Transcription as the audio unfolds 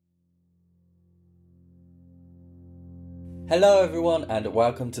Hello everyone and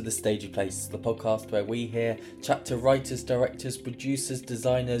welcome to The Stagey Place, the podcast where we here chat to writers, directors, producers,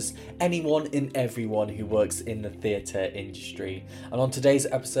 designers, anyone and everyone who works in the theatre industry. And on today's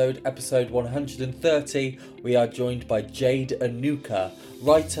episode 130, we are joined by Jade Anouka,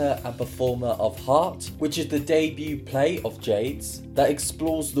 writer and performer of Heart, which is the debut play of Jade's that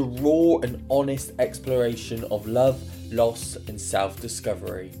explores the raw and honest exploration of love, loss and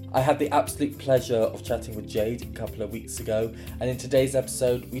self-discovery. I had the absolute pleasure of chatting with Jade a couple of weeks ago, and in today's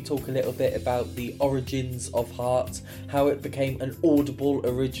episode we talk a little bit about the origins of Heart, how it became an Audible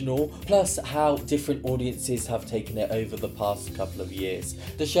original, plus how different audiences have taken it over the past couple of years.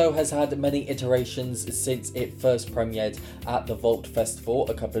 The show has had many iterations since it first premiered at the Vault Festival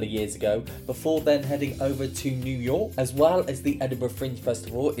a couple of years ago, before then heading over to New York, as well as the Edinburgh Fringe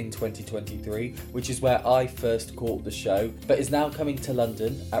Festival in 2023, which is where I first caught the show, but is now coming to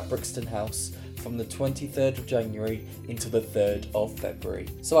London at Brixton House from the 23rd of January into the 3rd of February.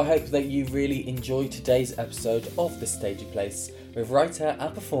 So I hope that you really enjoy today's episode of The Stagey Place with writer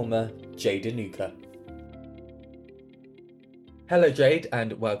and performer Jade Anouka. Hello Jade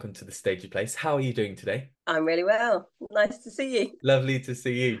and welcome to The Stagey Place. How are you doing today? I'm really well. Nice to see you. Lovely to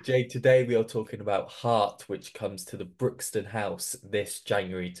see you. Jade, today we are talking about Heart, which comes to the Brixton House this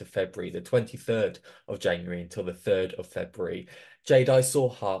January to February, the 23rd of January until the 3rd of February. Jade, I saw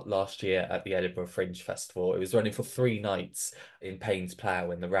Heart last year at the Edinburgh Fringe Festival. It was running for 3 nights in Payne's Plough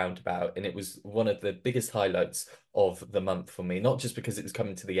in the roundabout, and it was one of the biggest highlights of the month for me, not just because it was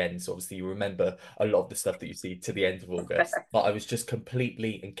coming to the end, so obviously you remember a lot of the stuff that you see to the end of August, but I was just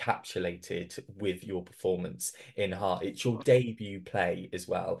completely encapsulated with your performance in Heart. It's your debut play as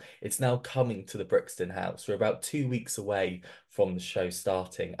well. It's now coming to the Brixton House. We're about 2 weeks away from the show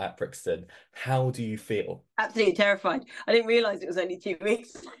starting at Brixton. How do you feel? Absolutely terrified. I didn't realise it was only 2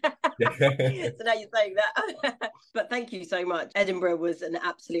 weeks. So now you're saying that. But thank you so much. Edinburgh was an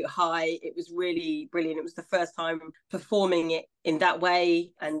absolute high. It was really brilliant. It was the first time performing it in that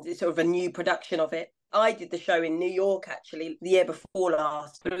way, and it's sort of a new production of it. I did the show in New York actually the year before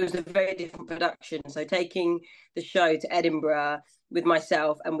last, but it was a very different production. So taking the show to Edinburgh with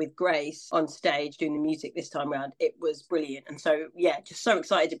myself and with Grace on stage doing the music this time around, it was brilliant. And so, yeah, just so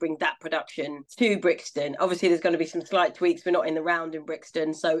excited to bring that production to Brixton. Obviously, there's going to be some slight tweaks. We're not in the round in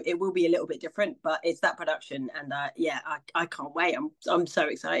Brixton, so it will be a little bit different, but it's that production. And I can't wait. I'm so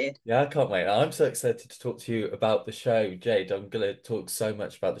excited. Yeah, I can't wait. I'm so excited to talk to you about the show, Jade. I'm going to talk so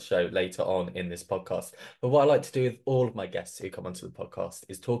much about the show later on in this podcast. But what I like to do with all of my guests who come onto the podcast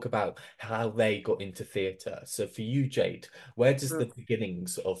is talk about how they got into theatre. So for you, Jade, where does the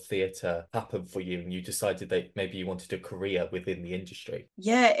beginnings of theatre happen for you, and you decided that maybe you wanted a career within the industry?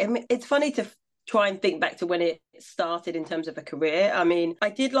 Yeah, I mean, it's funny to try and think back to when it started in terms of a career. I mean, I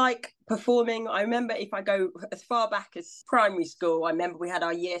did like performing. I remember, if I go as far back as primary school, I remember we had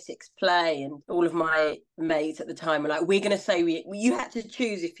our year 6 play, and all of my mates at the time were like, we're going to say you had to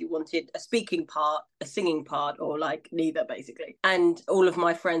choose if you wanted a speaking part, a singing part, or like neither, basically. And all of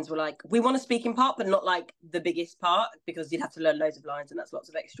my friends were like, we want a speaking part, but not like the biggest part, because you'd have to learn loads of lines and that's lots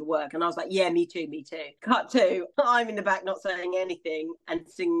of extra work. And I was like, yeah, me too. Cut to, I'm in the back not saying anything and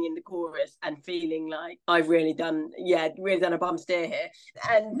singing in the chorus and feeling like I've really done a bum steer here.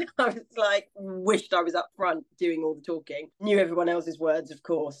 And I was like, wished I was up front doing all the talking, knew everyone else's words, of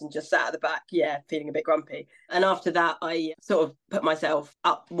course, and just sat at the back, feeling a bit grumpy. And after that, I sort of put myself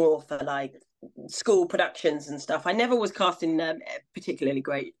up more for like school productions and stuff. I never was cast in particularly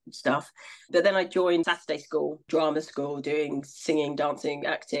great stuff, but then I joined Saturday school, drama school, doing singing, dancing,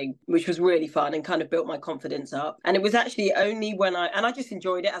 acting, which was really fun and kind of built my confidence up. And it was actually only when I just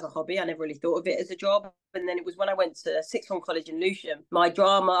enjoyed it as a hobby. I never really thought of it as a job. And then it was when I went to Sixth Form College in Lewisham,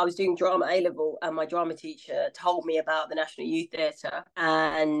 I was doing drama A-level, and my drama teacher told me about the National Youth Theatre,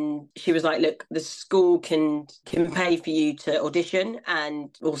 and she was like, look, the school can pay for you to audition,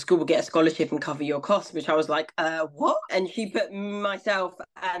 or school will get a scholarship and cover your costs, which I was like, what? And she put myself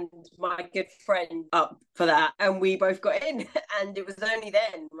and my good friend up for that, and we both got in. And it was only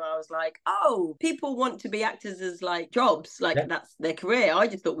then when I was like, oh, people want to be actors as like jobs, like that's their career. I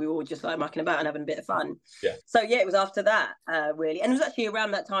just thought we were all just like mucking about and having a bit of fun. So it was after that, really. And it was actually around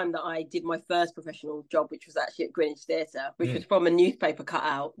that time that I did my first professional job, which was actually at Greenwich Theatre, which was from a newspaper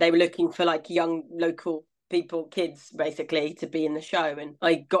cutout. They were looking for like young local kids basically, to be in the show. And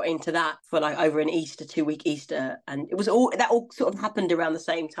I got into that for like over an Easter, 2-week Easter. And it was all sort of happened around the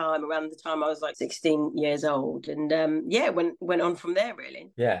same time, around the time I was like 16 years old. And went on from there,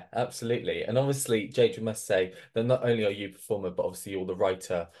 really. Yeah, absolutely. And obviously, Jade, we must say that not only are you a performer, but obviously you're the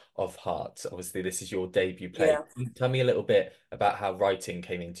writer of Heart. Obviously, this is your debut play. Yeah. Tell me a little bit about how writing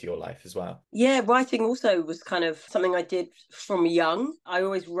came into your life as well. Yeah, writing also was kind of something I did from young. I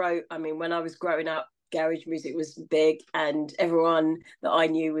always wrote, I mean, when I was growing up, garage music was big, and everyone that I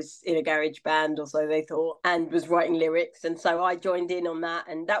knew was in a garage band, or so they thought, and was writing lyrics. And so I joined in on that.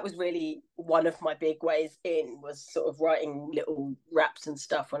 And that was really one of my big ways in, was sort of writing little raps and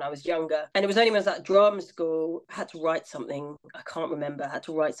stuff when I was younger. And it was only when I was at drama school, I had to write something. I can't remember. I had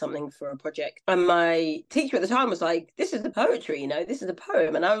to write something for a project. And my teacher at the time was like, this is the poetry, this is a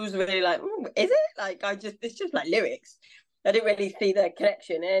poem. And I was really like, is it? Like, it's just like lyrics. I didn't really see the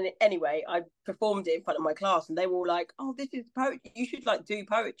connection. And anyway, I performed it in front of my class, and they were all like, oh, this is poetry. You should like do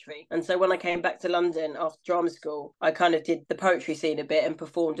poetry. And so when I came back to London after drama school, I kind of did the poetry scene a bit and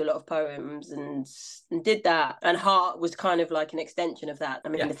performed a lot of poems and did that. And Heart was kind of like an extension of that. I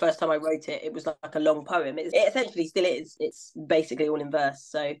mean, The first time I wrote it, it was like a long poem. It essentially still is. It's basically all in verse.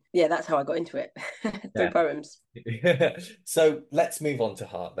 So yeah, that's how I got into it. Through poems. So let's move on to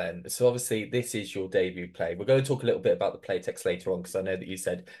Heart then. So obviously this is your debut play. We're going to talk a little bit about the play text later on, because I know that you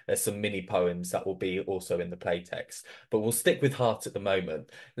said there's some mini poems that will be also in the play text, but we'll stick with Heart at the moment.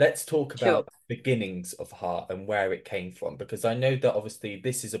 Let's talk about the beginnings of Heart and where it came from, because I know that obviously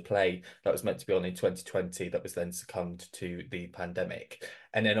this is a play that was meant to be on in 2020 that was then succumbed to the pandemic,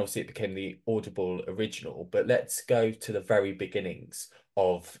 and then obviously it became the Audible original. But let's go to the very beginnings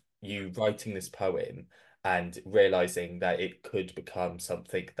of you writing this poem and realizing that it could become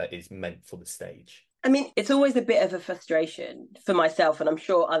something that is meant for the stage. I mean, it's always a bit of a frustration for myself, and I'm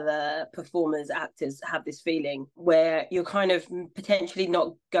sure other performers, actors have this feeling where you're kind of potentially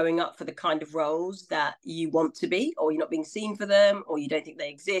not going up for the kind of roles that you want to be, or you're not being seen for them, or you don't think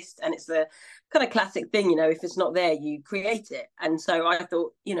they exist. And it's the kind of classic thing, if it's not there, you create it. And so I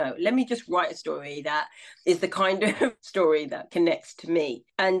thought, let me just write a story that is the kind of story that connects to me.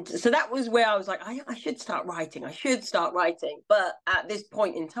 And so that was where I was like, I should start writing. But at this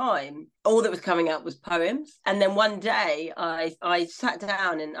point in time, all that was coming out was poems. And then one day I sat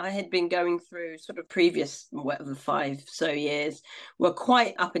down, and I had been going through sort of previous, whatever, 5 so years were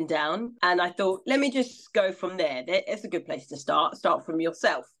quite up and down. And I thought, let me just go from there. It's a good place to start from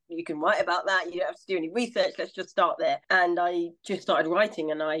yourself. You can write about that. You don't have to do any research. Let's just start there. And I just started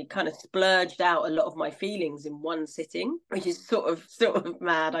writing, and I kind of splurged out a lot of my feelings in one sitting, which is sort of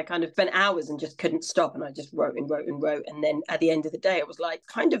mad. I kind of spent hours and just couldn't stop. And I just wrote and wrote and wrote. And then at the end of the day, it was like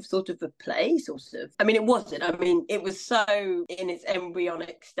kind of sort of a play, sort of. I mean, it wasn't. I mean, it was so in its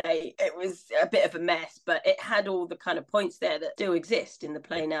embryonic state. It was a bit of a mess, but it had all the kind of points there that still exist in the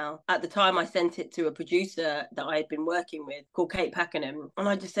play now. At the time, I sent it to a producer that I had been working with called Kate Pakenham. And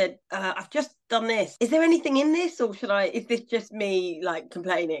I just said, I've just done this. Is there anything in this, or is this just me like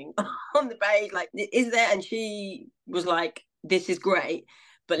complaining on the page? Like, is there? And she was like, this is great,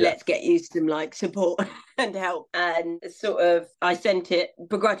 but let's get you some like support and help. And sort of I sent it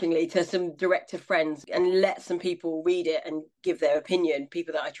begrudgingly to some director friends and let some people read it and give their opinion,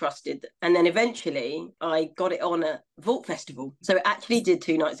 people that I trusted. And then eventually I got it on at Vault Festival. So it actually did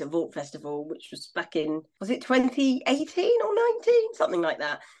 2 nights at Vault Festival, which was back in, was it 2018 or 19? Something like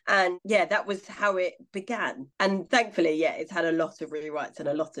that. And yeah, that was how it began. And thankfully, it's had a lot of rewrites and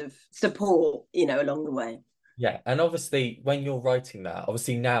a lot of support, along the way. Yeah, and obviously when you're writing that,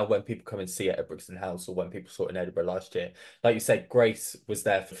 obviously now when people come and see it at Brixton House, or when people saw it in Edinburgh last year, like you said, Grace was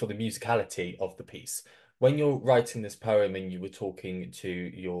there for the musicality of the piece. When you're writing this poem and you were talking to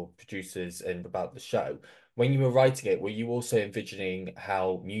your producers and about the show, when you were writing it, were you also envisioning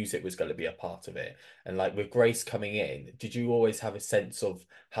how music was going to be a part of it? And like with Grace coming in, did you always have a sense of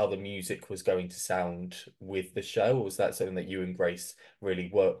how the music was going to sound with the show? Or was that something that you and Grace really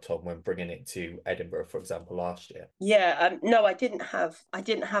worked on when bringing it to Edinburgh, for example, last year? Yeah, no, I didn't have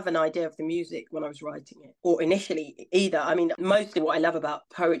an idea of the music when I was writing it, or initially either. I mean, mostly what I love about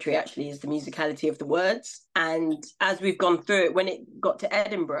poetry actually is the musicality of the words. And as we've gone through it, when it got to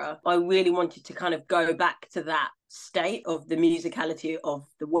Edinburgh, I really wanted to kind of go back to that state of the musicality of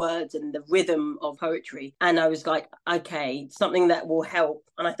the words and the rhythm of poetry. And I was like, okay, something that will help.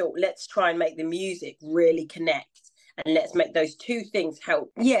 And I thought, let's try and make the music really connect. And let's make those two things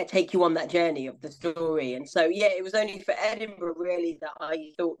help, take you on that journey of the story. And so, it was only for Edinburgh, really, that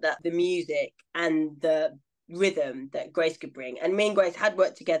I thought that the music and the rhythm that Grace could bring. And me and Grace had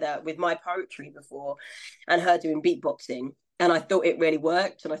worked together with my poetry before, and her doing beatboxing. And I thought it really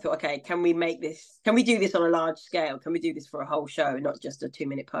worked. And I thought, okay, can we do this on a large scale? Can we do this for a whole show and not just a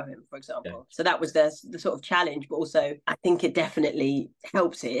 2-minute poem, for example? So that was the sort of challenge, but also I think it definitely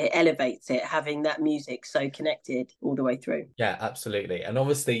helps it elevates it, having that music so connected all the way through. Yeah, absolutely. And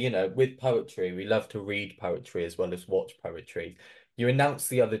obviously, with poetry, we love to read poetry as well as watch poetry. You announced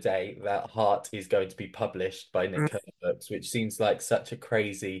the other day that Heart is going to be published by Nick Hearn Books, which seems like such a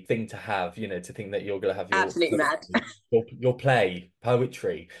crazy thing to have, to think that you're going to have Absolutely mad. your play,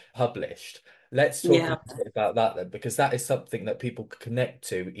 poetry published. Let's talk a Yeah. little bit about that then, because that is something that people connect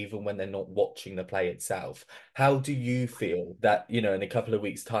to even when they're not watching the play itself. How do you feel that, in a couple of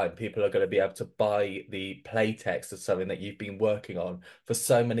weeks' time, people are going to be able to buy the play text of something that you've been working on for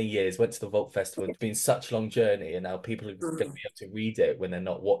so many years, went to the Vault Festival, it's been such a long journey, and now people are going to be able to read it when they're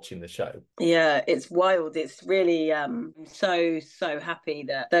not watching the show? Yeah, it's wild. It's really so happy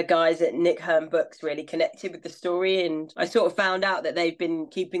that the guys at Nick Hearn Books really connected with the story. And I sort of found out that they've been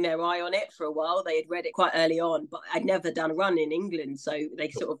keeping their eye on it for a while. They had read it quite early on, but I'd never done a run in England, so they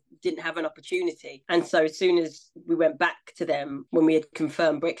sort of didn't have an opportunity. And so as soon as we went back to them when we had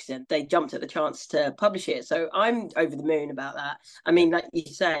confirmed Brixton, they jumped at the chance to publish it. So I'm over the moon about that. I mean, like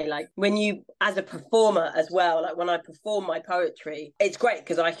you say, like when you, as a performer as well, like when I perform my poetry, it's great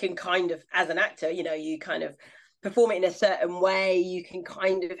because I can kind of, as an actor, you kind of perform it in a certain way. You can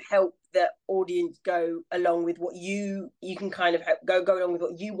kind of help the audience go along with what you can kind of go along with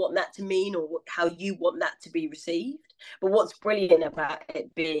what you want that to mean, or how you want that to be received. But what's brilliant about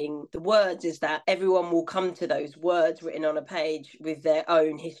it being the words is that everyone will come to those words written on a page with their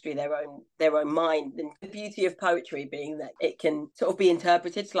own history, their own mind. And the beauty of poetry being that it can sort of be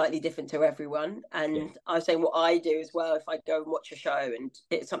interpreted slightly different to everyone. And I was saying what I do as well, if I go and watch a show and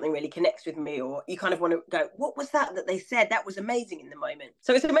it's something really connects with me, or you kind of want to go, what was that they said? That was amazing in the moment.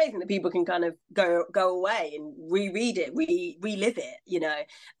 So it's amazing that people can kind of go away and reread it, relive it,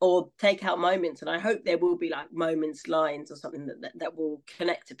 or take out moments. And I hope there will be like moments, lines or something that will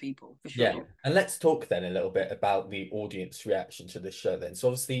connect to people for sure. Yeah, and let's talk then a little bit about the audience reaction to the show then. So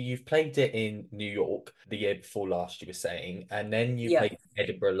obviously you've played it in New York the year before last, you were saying, and then you played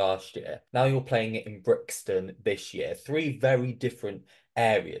Edinburgh last year. Now you're playing it in Brixton this year. Three very different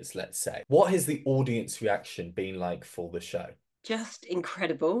areas, let's say. What has the audience reaction been like for the show? Just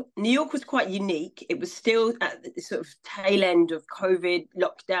incredible. New York was quite unique. It was still at the sort of tail end of COVID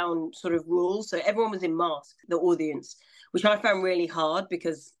lockdown sort of rules. So everyone was in masks, the audience, which I found really hard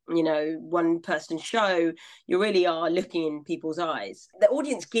because, one person show, you really are looking in people's eyes. The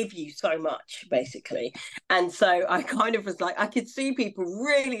audience give you so much, basically. And so I kind of was like, I could see people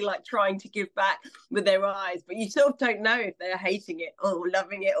really like trying to give back with their eyes, but you sort of don't know if they're hating it or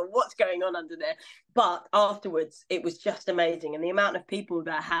loving it or what's going on under there. But afterwards, it was just amazing. And the amount of people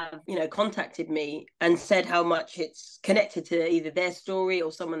that have, contacted me and said how much it's connected to either their story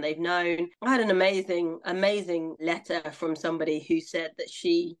or someone they've known. I had an amazing letter from somebody who said that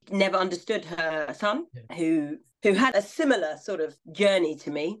she never understood her son, who had a similar sort of journey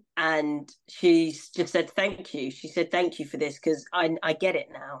to me. And she just said, thank you. She said, thank you for this, because I get it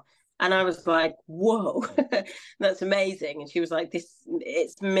now. And I was like, whoa, that's amazing. And she was like,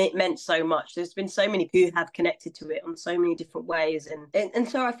 it's meant so much. There's been so many who have connected to it on so many different ways. And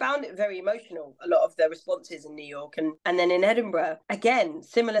so I found it very emotional, a lot of the responses in New York. And then in Edinburgh, again,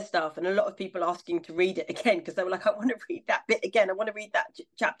 similar stuff. And a lot of people asking to read it again, because they were like, I want to read that bit again. I want to read that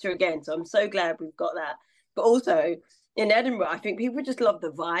chapter again. So I'm so glad we've got that. But also in Edinburgh, I think people just love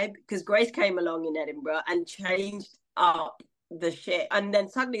the vibe, because Grace came along in Edinburgh and changed up the shit, and then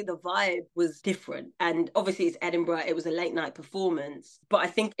suddenly the vibe was different. And obviously it's Edinburgh, it was a late night performance, but I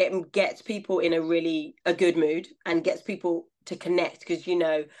think it gets people in a good mood and gets people to connect, because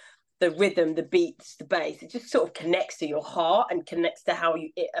the rhythm, the beats, the bass, it just sort of connects to your heart and connects to how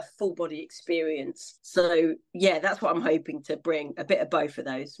a full body experience. So yeah, that's what I'm hoping to bring, a bit of both of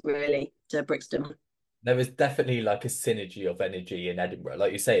those really to Brixton. There was definitely like a synergy of energy in Edinburgh.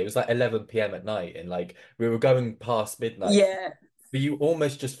 Like you say, it was like 11 p.m. at night, and like we were going past midnight. Yeah. But you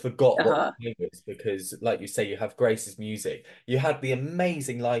almost just forgot what Uh-huh. the time was, because, like you say, you have Grace's music. You had the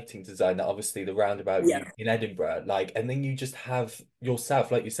amazing lighting design that obviously the roundabout Yeah. in Edinburgh, like, and then you just have yourself,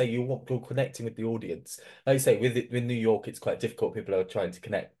 like you say, you're connecting with the audience. Like you say, with New York, it's quite difficult. People are trying to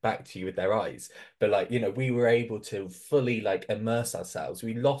connect back to you with their eyes, but like we were able to fully like immerse ourselves.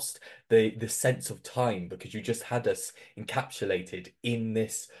 We lost the sense of time because you just had us encapsulated in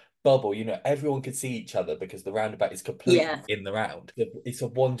this bubble. Everyone could see each other because the roundabout is completely in the round. It's a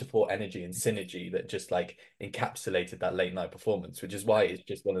wonderful energy and synergy that just like encapsulated that late night performance, which is why it's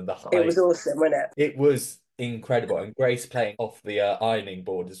just one of the It was highest. awesome, wasn't it? It was incredible. And Grace playing off the ironing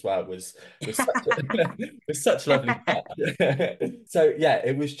board as well was such was such lovely touch. So yeah,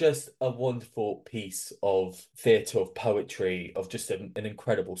 it was just a wonderful piece of theatre, of poetry, of just an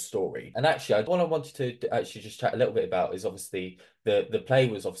incredible story. And actually, what I wanted to actually just chat a little bit about is obviously the play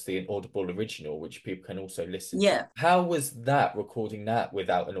was obviously an Audible original, which people can also listen to. Yeah. How was that, recording that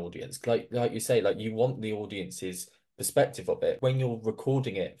without an audience? Like you say, like you want the audience's perspective of it when you're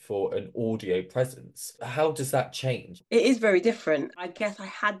recording it for an audio presence. How does that change? It is very different. I guess I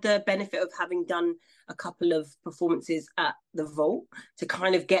had the benefit of having done a couple of performances at the Vault to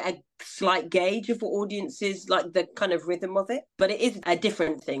kind of get a slight gauge of what audiences like, the kind of rhythm of it. But it is a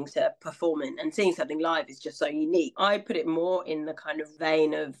different thing to performing, and seeing something live is just so unique. I put it more in the kind of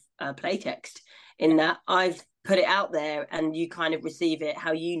vein of playtext, in that I've put it out there and you kind of receive it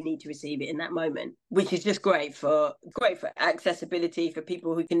how you need to receive it in that moment, which is just great for accessibility, for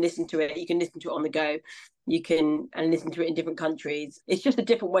people who can listen to it. You can listen to it on the go, you can and listen to it in different countries. It's just a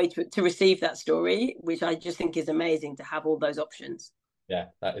different way to receive that story, which I just think is amazing to have all those options. Yeah,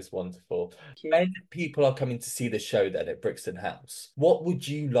 that is wonderful. When people are coming to see the show then at Brixton House, what would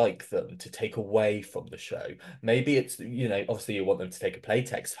you like them to take away from the show? Maybe it's, obviously you want them to take a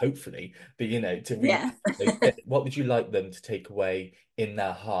playtext, hopefully, but, to read, Yeah. what would you like them to take away in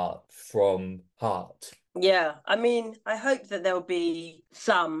their heart from Heart? Yeah, I mean, I hope that there'll be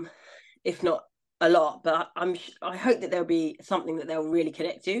some, if not a lot, but I hope that there'll be something that they'll really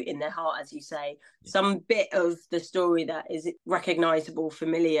connect to in their heart, as you say, some bit of the story that is recognizable,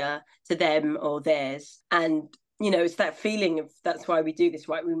 familiar to them or theirs. And it's that feeling of, that's why we do this,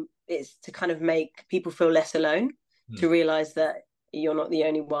 right? It's to kind of make people feel less alone, to realize that you're not the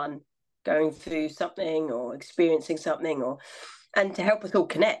only one going through something or experiencing something, and to help us all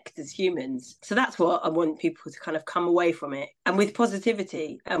connect as humans. So that's what I want people to kind of come away from it, and with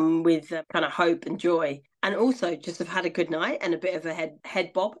positivity and with kind of hope and joy, and also just have had a good night and a bit of a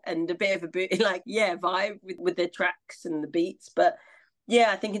head bob and a bit of a vibe with the tracks and the beats. But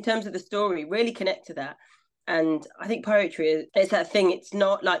yeah, I think in terms of the story, really connect to that. And I think poetry is that thing. It's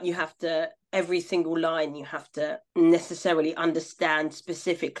not like you have to, every single line you have to necessarily understand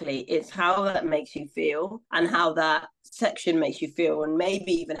specifically. It's how that makes you feel and how that section makes you feel, and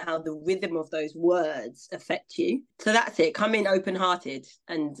maybe even how the rhythm of those words affect you. So that's it. Come in open-hearted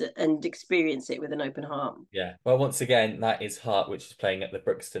and experience it with an open heart. Yeah. Well, once again, that is Heart, which is playing at the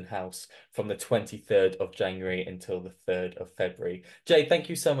Brixton House from the 23rd of January until the 3rd of February. Jade, thank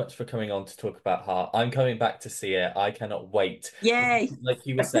you so much for coming on to talk about Heart. I'm coming back to see it. I cannot wait. Yay. Like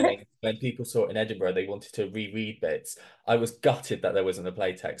you were saying, when people saw it in Edinburgh, they wanted to reread bits. I was gutted that there wasn't a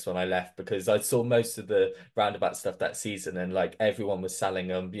playtext when I left, because I saw most of the roundabout stuff that season, and like everyone was selling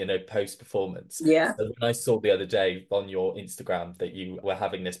them, post performance. Yeah. So when I saw the other day on your Instagram that you were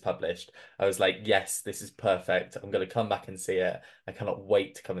having this published, I was like, yes, this is perfect. I'm going to come back and see it. I cannot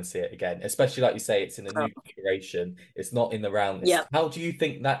wait to come and see it again, especially like you say, it's in a new configuration. It's not in the round. Yeah. How do you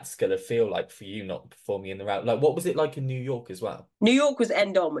think that's going to feel like for you, not performing in the round? Like, what was it like in New York as well? New York was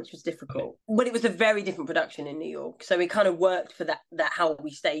end on, which was difficult, but it was a very different production in New York. So we kind of worked for that how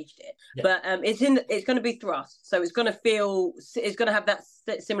we staged it. Yeah. But it's going to be thrust, so it's going to have that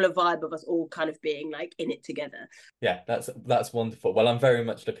similar vibe of us all kind of being like in it together. Yeah, that's wonderful. Well, I'm very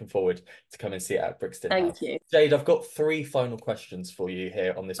much looking forward to come and see it at Brixton House. Thank you, Jade. I've got 3 final questions for you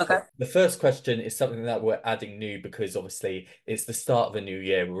here on this. Okay. The first question is something that we're adding new, because obviously it's the start of a new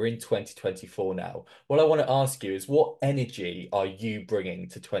year. We're in 2024 now. What I want to ask you is, what energy are you bringing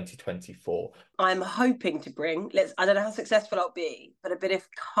to 2024? I'm hoping to bring, I don't know how successful I'll be, but a bit of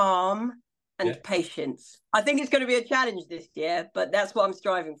calm and patience. I think it's going to be a challenge this year, but that's what I'm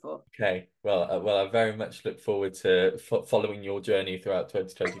striving for. Okay, well, I very much look forward to following your journey throughout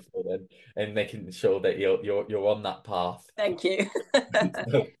 2024 then, and making sure that you're on that path. Thank you.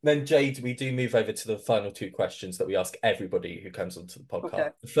 Then, Jade, we do move over to the final 2 questions that we ask everybody who comes onto the podcast. Okay.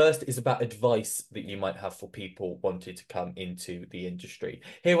 The first is about advice that you might have for people wanting to come into the industry.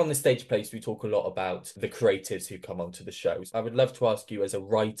 Here on the Stage Place, we talk a lot about the creatives who come onto the shows. I would love to ask you, as a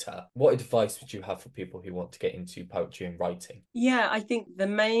writer, what advice would you have for people who want to get into poetry and writing? Yeah, I think the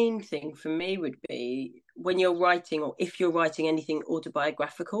main thing for me would be, when you're writing, or if you're writing anything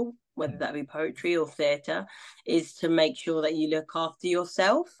autobiographical, whether that be poetry or theatre, is to make sure that you look after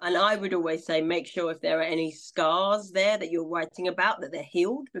yourself. And I would always say, make sure if there are any scars there that you're writing about, that they're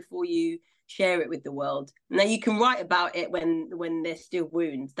healed before you share it with the world. Now, you can write about it when there's still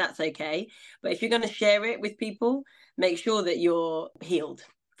wounds, that's okay. But if you're going to share it with people, make sure that you're healed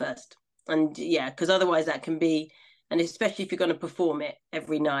first. And yeah, because otherwise that can be, and especially if you're going to perform it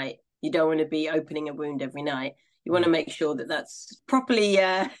every night, you don't want to be opening a wound every night. You want to make sure that that's properly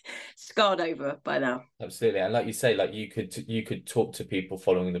scarred over by now. Absolutely. And like you say, like you could talk to people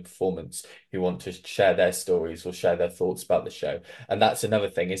following the performance who want to share their stories or share their thoughts about the show. And that's another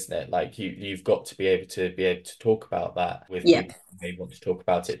thing, isn't it? Like you've got to be able to talk about that with Yeah. people who may want to talk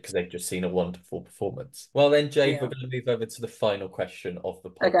about it because they've just seen a wonderful performance. Well then, Jade, Yeah. we're going to move over to the final question of the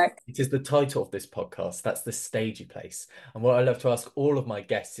podcast. Okay. It is the title of this podcast. That's the stagey place. And what I love to ask all of my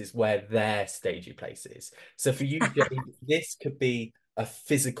guests is where their stagey place is. So for you, Jade, this could be a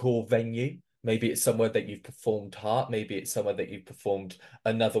physical venue. Maybe it's somewhere that you've performed Heart. Maybe it's somewhere that you've performed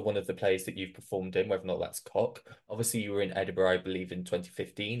another one of the plays that you've performed in, whether or not that's Cock. Obviously, you were in Edinburgh, I believe, in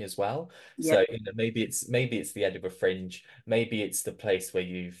 2015 as well. Yeah. So, maybe it's the Edinburgh Fringe. Maybe it's the place where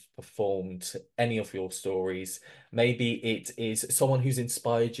you've performed any of your stories. Maybe it is someone who's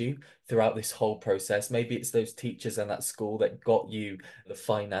inspired you throughout this whole process. Maybe it's those teachers and that school that got you the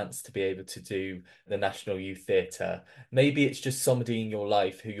finance to be able to do the National Youth Theatre. Maybe it's just somebody in your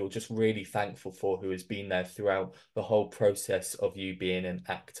life who you're just really thankful for, who has been there throughout the whole process of you being an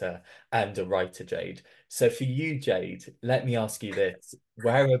actor and a writer, Jade. So for you, Jade, let me ask you this.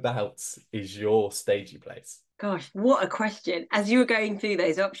 Whereabouts is your stagey place? Gosh, what a question. As you were going through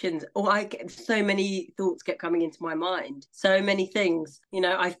those options, so many thoughts kept coming into my mind. So many things.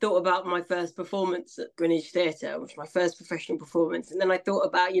 I thought about my first performance at Greenwich Theatre, which was my first professional performance. And then I thought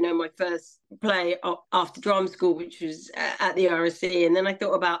about, my first play after drama school, which was at the RSC. And then I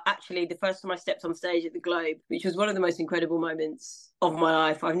thought about actually the first time I stepped on stage at the Globe, which was one of the most incredible moments of my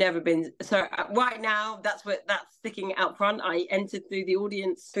life. I've never been so right now. That's sticking out front. I entered through the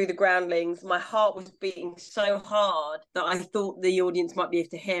audience, through the groundlings. My heart was beating so hard that I thought the audience might be able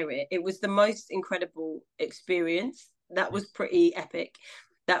to hear it. It was the most incredible experience. That was pretty epic,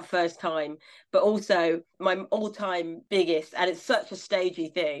 that first time. But also my all-time biggest, and it's such a stagey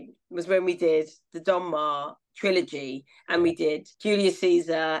thing, was when we did the Don Mar trilogy, and we did Julius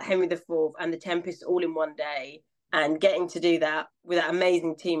Caesar, Henry IV, and The Tempest all in one day. And getting to do that with that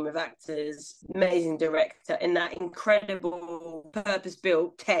amazing team of actors, amazing director, in that incredible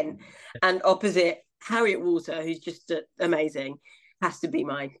purpose-built tent, and opposite Harriet Walter, who's just amazing, has to be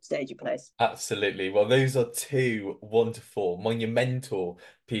my stagey place. Absolutely. Well, those are two wonderful, monumental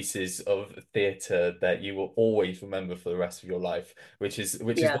pieces of theatre that you will always remember for the rest of your life, which is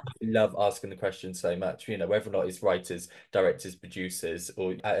why I love asking the question so much. Whether or not it's writers, directors, producers,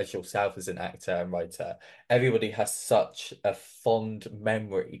 or as yourself as an actor and writer, everybody has such a fond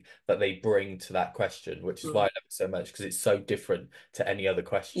memory that they bring to that question, which is why I love it so much, because it's so different to any other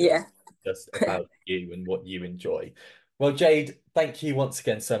question. Yeah. Just about you and what you enjoy. Well, Jade, thank you once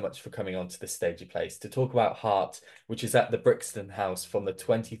again so much for coming on to the Stagey Place to talk about Heart, which is at the Brixton House from the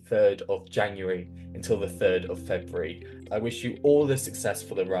 23rd of January until the 3rd of February. I wish you all the success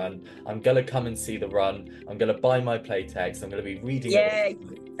for the run. I'm going to come and see the run. I'm going to buy my play text. I'm going to be reading it.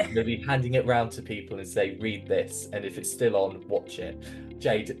 I'm going to be handing it round to people and say, read this. And if it's still on, watch it.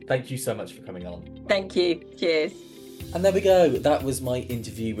 Jade, thank you so much for coming on. Thank you. Cheers. And there we go, that was my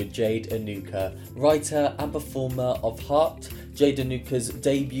interview with Jade Anouka, writer and performer of Heart, Jade Anouka's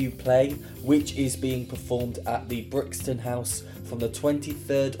debut play, which is being performed at the Brixton House from the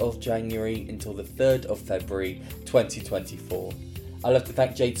 23rd of January until the 3rd of February 2024. I'd love to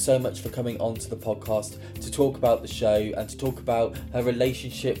thank Jade so much for coming on to the podcast to talk about the show and to talk about her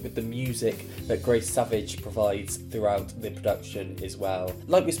relationship with the music that Grace Savage provides throughout the production as well.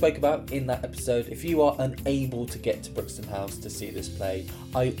 Like we spoke about in that episode, if you are unable to get to Brixton House to see this play,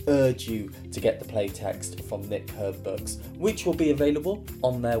 I urge you to get the play text from Nick Herb Books, which will be available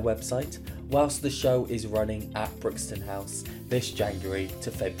on their website whilst the show is running at Brixton House this January to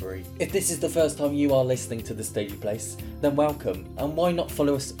February. If this is the first time you are listening to The Stagey Place, then welcome, and why not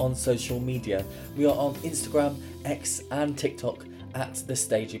follow us on social media? We are on Instagram, X and TikTok at The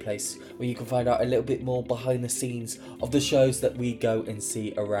Stagey Place, where you can find out a little bit more behind the scenes of the shows that we go and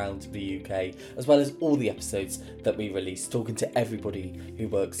see around the UK, as well as all the episodes that we release, talking to everybody who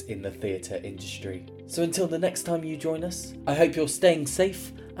works in the theatre industry. So until the next time you join us, I hope you're staying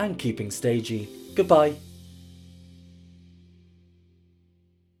safe and keeping stagey. Goodbye.